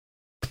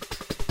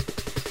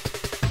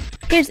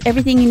Here's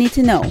everything you need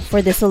to know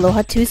for this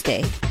Aloha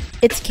Tuesday.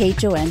 It's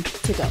KHON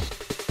to go.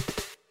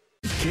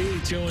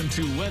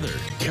 KHON2 weather,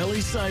 Kelly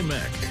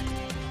Simek.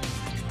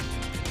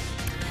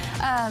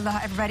 Aloha,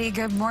 everybody.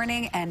 Good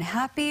morning and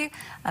happy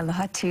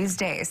Aloha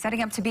Tuesday.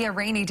 Setting up to be a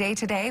rainy day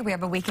today. We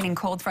have a weakening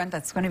cold front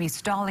that's going to be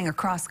stalling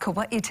across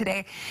Kauai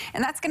today,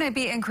 and that's going to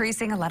be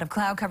increasing a lot of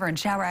cloud cover and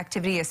shower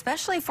activity,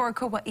 especially for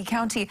Kauai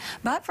County,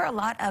 but for a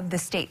lot of the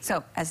state.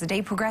 So as the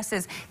day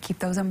progresses, keep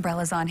those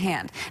umbrellas on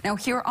hand. Now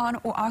here on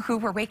Oahu,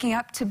 we're waking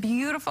up to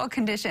beautiful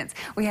conditions.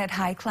 We had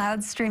high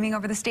clouds streaming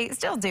over the state,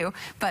 still do,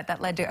 but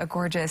that led to a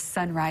gorgeous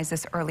sunrise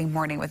this early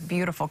morning with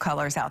beautiful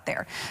colors out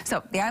there.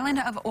 So the island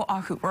of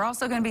Oahu, we're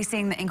also going to be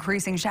seeing the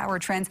increasing shower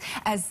trends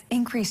as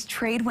increased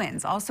trade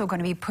winds also going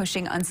to be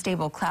pushing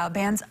unstable cloud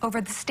bands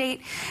over the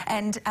state.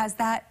 And as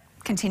that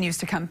continues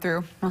to come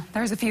through, well,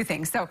 there's a few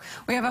things. So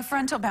we have a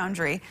frontal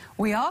boundary.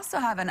 We also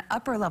have an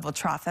upper level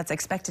trough that's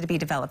expected to be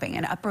developing,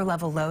 an upper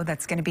level low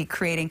that's going to be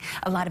creating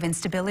a lot of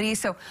instability.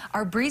 So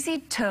our breezy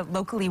to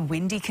locally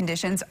windy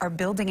conditions are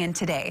building in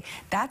today.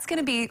 That's going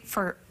to be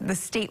for the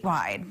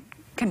statewide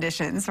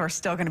conditions. We're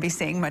still going to be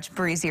seeing much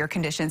breezier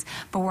conditions,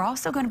 but we're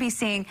also going to be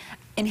seeing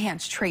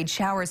enhanced trade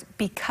showers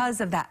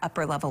because of that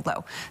upper level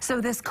low. So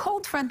this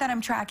cold front that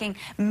I'm tracking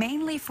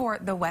mainly for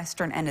the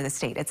western end of the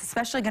state. It's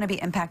especially going to be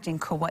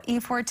impacting Kauai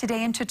for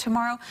today into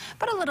tomorrow,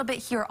 but a little bit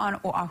here on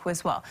Oahu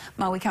as well.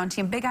 Maui County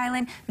and Big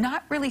Island,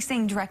 not really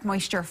seeing direct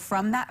moisture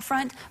from that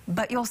front,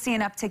 but you'll see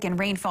an uptick in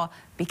rainfall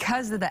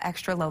because of the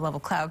extra low level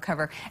cloud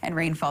cover and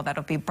rainfall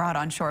that'll be brought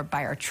on shore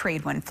by our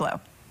trade wind flow.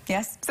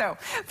 Yes, so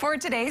for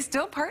today,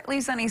 still partly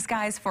sunny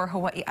skies for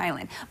Hawaii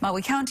Island.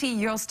 Maui County,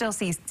 you'll still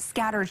see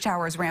scattered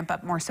showers ramp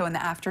up more so in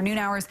the afternoon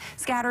hours,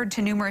 scattered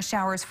to numerous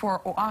showers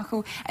for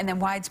Oahu, and then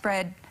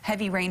widespread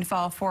heavy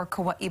rainfall for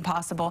Kauai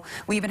possible.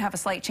 We even have a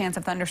slight chance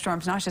of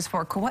thunderstorms, not just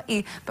for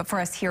Kauai, but for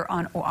us here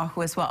on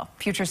Oahu as well.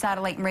 Future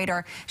satellite and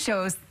radar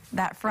shows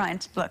that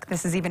front, look,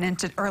 this is even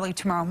into early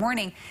tomorrow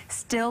morning,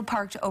 still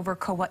parked over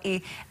Kauai,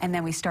 and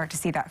then we start to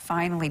see that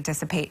finally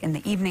dissipate in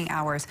the evening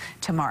hours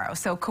tomorrow.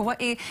 So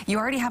Kauai, you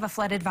already have a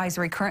flood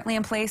advisory currently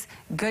in place.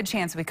 Good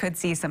chance we could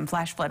see some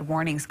flash flood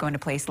warnings go into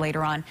place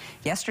later on.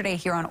 Yesterday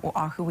here on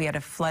Oahu, we had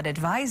a flood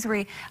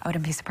advisory. I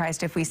wouldn't be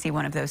surprised if we see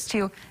one of those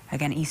too.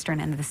 Again, eastern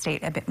end of the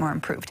state a bit more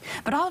improved.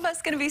 But all of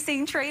us going to be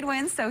seeing trade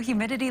winds, so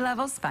humidity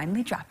levels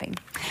finally dropping.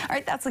 All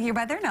right, that's your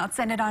weather. Now let's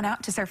send it on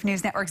out to Surf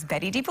News Network's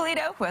Betty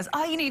DiPolito, who has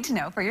all you need to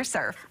know for your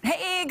surf.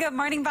 Hey, good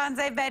morning,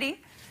 Bonsai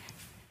Betty.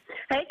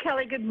 Hey,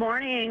 Kelly, good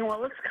morning. Well,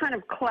 it looks kind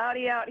of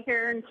cloudy out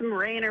here and some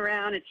rain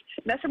around. It's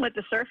messing with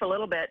the surf a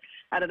little bit.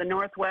 Out of the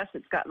northwest,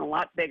 it's gotten a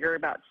lot bigger,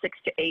 about 6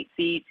 to 8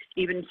 feet,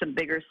 even some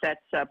bigger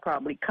sets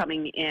probably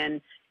coming in.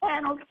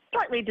 And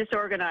slightly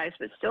disorganized,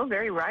 but still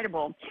very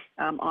rideable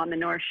on the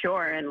North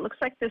Shore. And it looks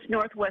like this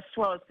northwest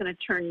swell is going to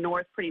turn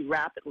north pretty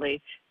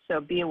rapidly. So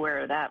be aware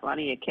of that.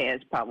 Laniakea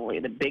is probably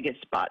the biggest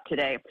spot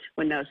today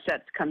when those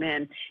sets come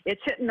in.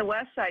 It's hitting the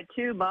west side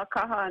too,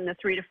 Makaha in the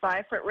 3 to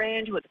 5 foot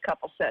range with a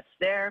couple sets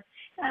there.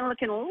 And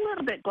looking a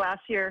little bit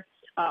glacier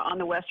on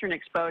the western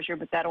exposure,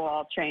 but that'll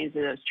all change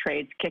as those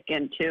trades kick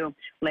in too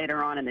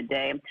later on in the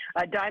day.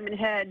 Diamond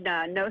Head,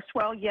 no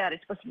swell yet.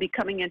 It's supposed to be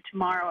coming in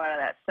tomorrow out of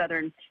that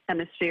southern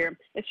hemisphere.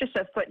 It's just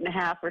 1.5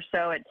 feet or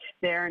so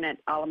there and at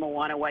Ala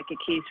Moana,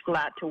 Waikiki's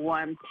flat to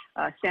 1.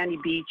 Sandy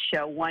Beach,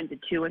 1 to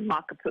 2, and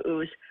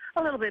Makapu'u's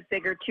a little bit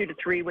bigger, 2 to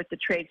 3, with the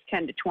trades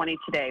 10 to 20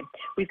 today.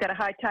 We've got a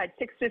high tide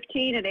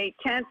 6:15 at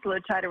 8:10, low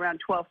tide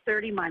around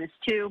 12:30,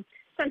 -2.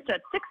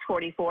 Sunset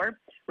 6:44,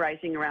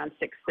 rising around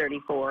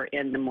 6:34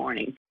 in the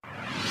morning.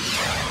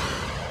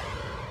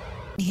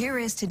 Here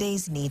is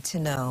today's Need to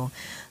Know.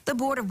 The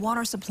Board of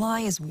Water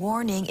Supply is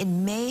warning it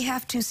may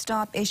have to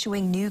stop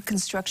issuing new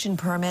construction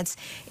permits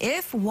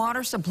if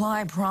water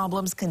supply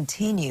problems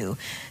continue.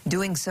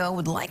 Doing so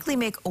would likely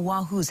make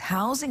Oahu's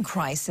housing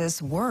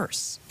crisis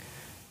worse.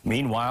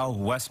 Meanwhile,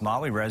 West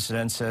Maui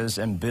residences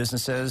and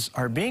businesses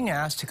are being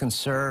asked to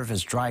conserve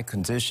as dry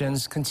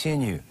conditions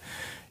continue.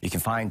 You can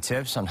find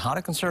tips on how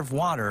to conserve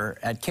water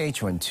at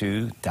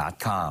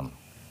KHON2.com.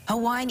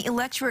 Hawaiian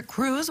Electric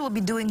crews will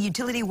be doing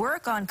utility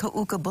work on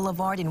Ka'uka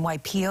Boulevard in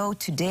Waipio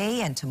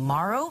today and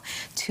tomorrow.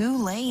 2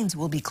 lanes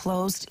will be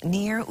closed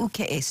near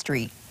Uke'e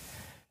Street.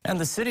 And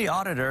the city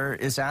auditor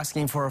is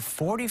asking for a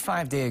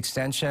 45-day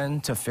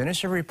extension to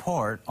finish a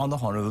report on the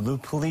Honolulu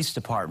Police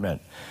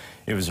Department.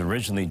 It was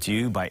originally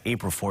due by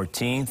April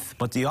 14th,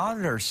 but the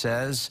auditor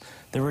says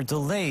there were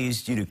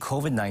delays due to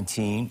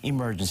COVID-19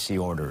 emergency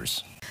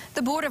orders.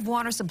 The Board of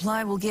Water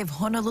Supply will give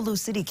Honolulu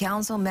City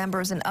Council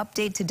members an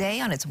update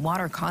today on its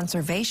water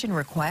conservation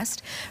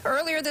request.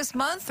 Earlier this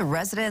month,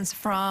 residents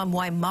from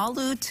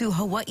Waimalu to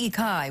Hawaii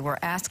Kai were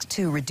asked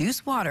to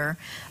reduce water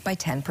by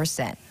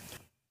 10%.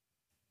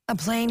 A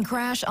plane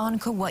crash on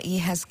Kauai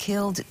has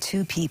killed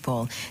 2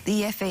 people.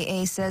 The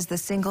FAA says the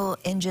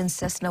single-engine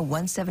Cessna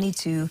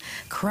 172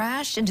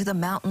 crashed into the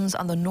mountains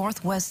on the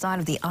northwest side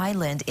of the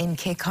island in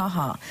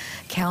Kekaha.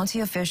 County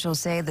officials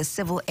say the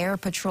Civil Air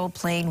Patrol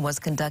plane was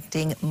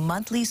conducting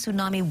monthly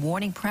tsunami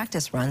warning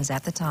practice runs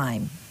at the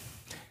time.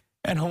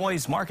 And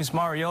Hawaii's Marcus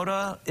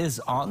Mariota is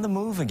on the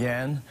move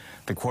again.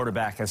 The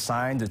quarterback has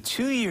signed a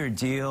 2-year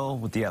deal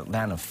with the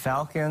Atlanta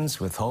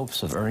Falcons with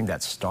hopes of earning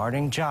that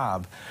starting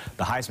job.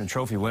 The Heisman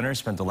Trophy winner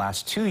spent the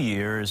last 2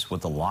 years with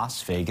the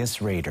Las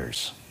Vegas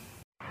Raiders.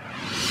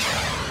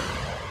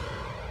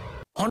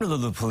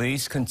 Honolulu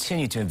police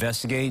continue to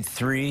investigate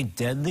 3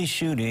 deadly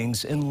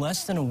shootings in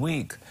less than a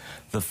week.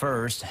 The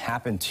first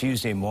happened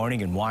Tuesday morning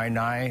in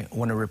Waianae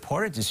when a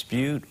reported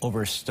dispute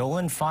over a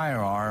stolen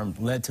firearm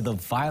led to the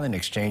violent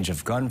exchange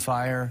of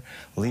gunfire,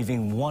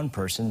 leaving 1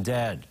 person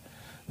dead.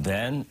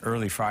 Then,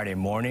 early Friday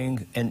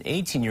morning, an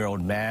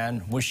 18-year-old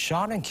man was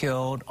shot and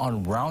killed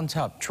on Round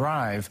Top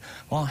Drive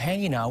while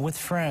hanging out with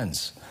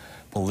friends.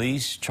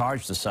 Police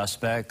charged the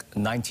suspect,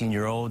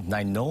 19-year-old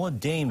Nainoa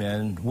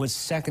Damon, with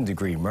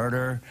second-degree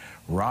murder,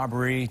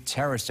 robbery,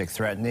 terroristic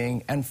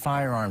threatening, and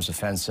firearms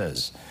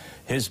offenses.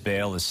 His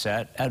bail is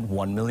set at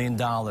 $1 million.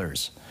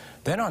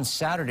 Then on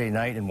Saturday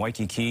night in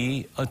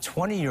Waikiki, a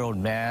 20-year-old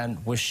man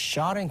was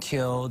shot and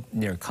killed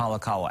near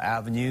Kalakaua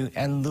Avenue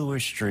and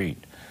Lewis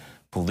Street.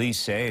 Police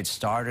say it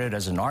started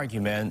as an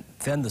argument,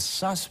 then the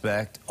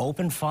suspect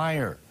opened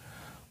fire.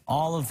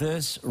 All of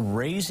this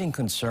raising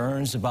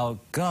concerns about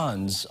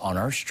guns on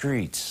our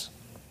streets.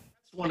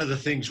 That's one of the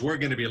things we're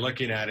going to be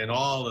looking at in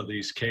all of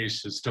these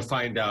cases to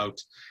find out,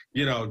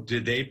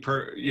 did they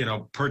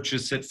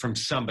purchase it from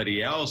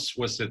somebody else?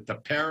 Was it the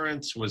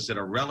parents? Was it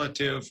a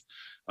relative?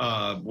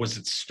 Was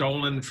it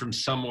stolen from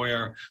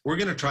somewhere? We're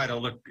going to try to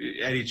look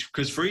at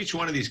because for each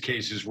one of these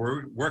cases,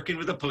 we're working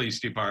with the police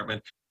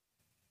department.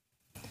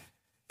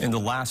 In the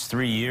last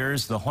 3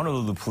 years, the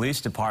Honolulu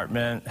Police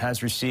Department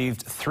has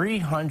received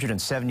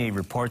 378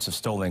 reports of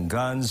stolen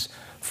guns,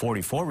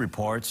 44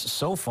 reports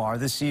so far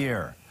this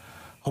year.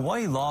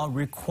 Hawaii law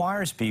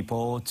requires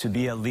people to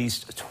be at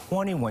least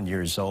 21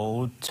 years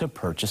old to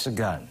purchase a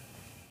gun.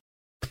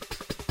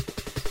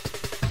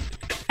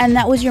 And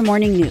that was your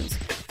morning news.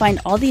 Find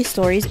all these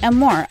stories and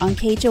more on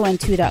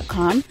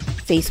KHON2.com,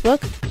 Facebook,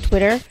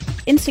 Twitter,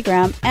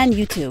 Instagram, and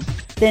YouTube.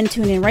 Then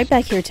tune in right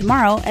back here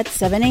tomorrow at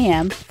 7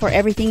 a.m. for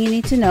everything you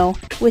need to know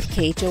with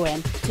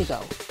KHON to go.